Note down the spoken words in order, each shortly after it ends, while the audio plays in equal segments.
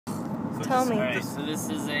Tell me. Alright, so this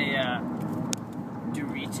is a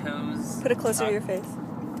Doritos. Put it closer to your face.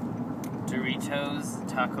 Doritos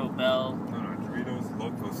Taco Bell. No, Doritos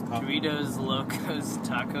Locos Taco. Doritos Locos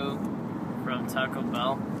Taco from Taco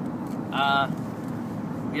Bell.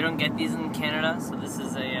 We don't get these in Canada, so this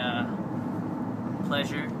is a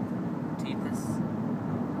pleasure to eat this.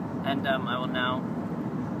 And I will now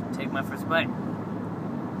take my first bite.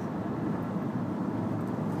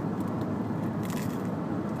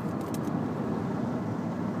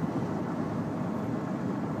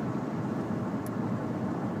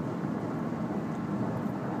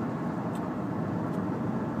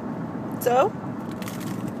 So?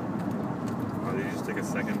 Oh, did you just take a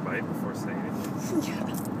second bite before saying anything? Yeah.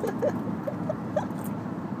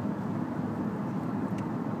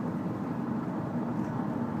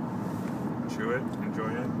 Chew it,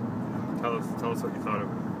 enjoy it. Tell us what you thought of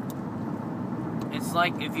it. It's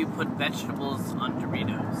like if you put vegetables on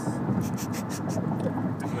Doritos.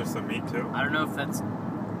 Isn't there some meat too? I don't know if that's...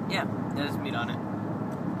 Yeah, there's meat on it.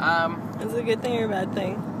 Is it a good thing or a bad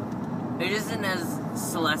thing? It isn't as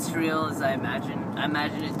celestial as I imagine. I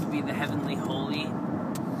imagine it to be the heavenly holy.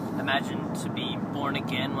 I imagine to be born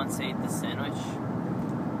again once I ate the sandwich.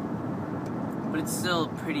 But it's still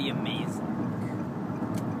pretty amazing.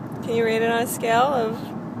 Can you rate it on a scale of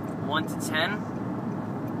 1 to 10,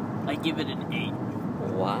 I give it an 8.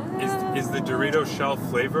 what? Is the Dorito shell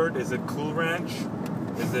flavored? Is it Cool Ranch?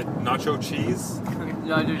 Is it nacho cheese?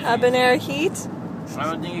 Habanero heat? I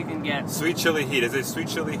don't think you can get... Sweet Chilli Heat. Is it Sweet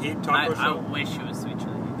Chilli Heat taco I shell? wish it was Sweet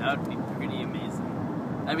Chilli Heat. That would be pretty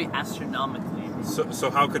amazing. That'd be astronomically amazing. So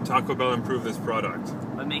how could Taco Bell improve this product?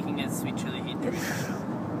 By making it Sweet Chilli Heat Dorito shell.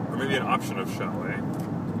 Or maybe an option of shell, eh?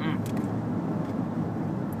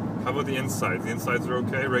 How about the insides? The insides are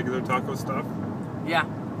okay? Regular taco stuff? Yeah.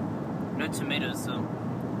 No tomatoes, so...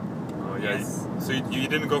 Oh, yeah. Yes. So you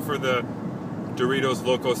didn't go for the Doritos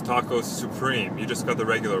Locos Taco Supreme. You just got the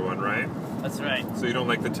regular one, right? That's right. So you don't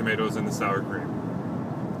like the tomatoes and the sour cream?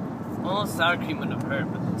 Well, sour cream would have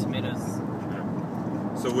hurt, but the tomatoes...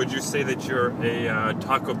 Yeah. So would you say that you're a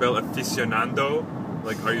Taco Bell aficionado?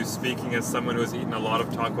 Like, are you speaking as someone who's eaten a lot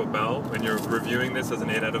of Taco Bell when you're reviewing this as an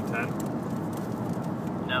 8 out of 10?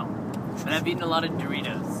 No. But I've eaten a lot of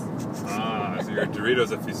Doritos. Ah, so you're a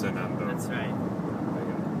Doritos aficionado. That's right.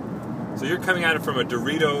 So you're coming at it from a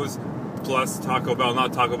Doritos plus Taco Bell,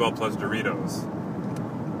 not Taco Bell plus Doritos.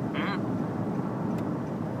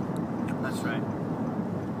 That's right.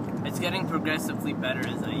 It's getting progressively better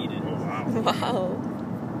as I eat it. Oh, wow. Wow.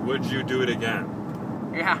 Would you do it again?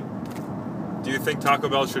 Yeah. Do you think Taco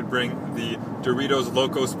Bell should bring the Doritos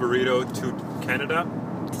Locos Burrito to Canada?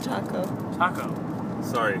 It's taco. Taco.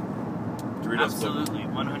 Sorry. Doritos Absolutely.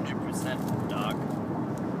 100% dog.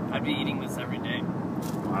 I'd be eating this every day.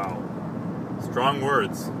 Wow. Strong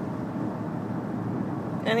words.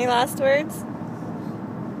 Any last words?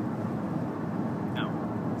 No.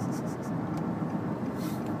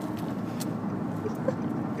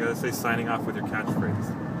 You gotta say signing off with your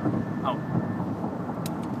catchphrase. Oh.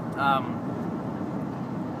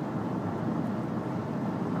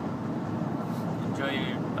 Enjoy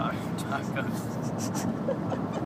your tacos.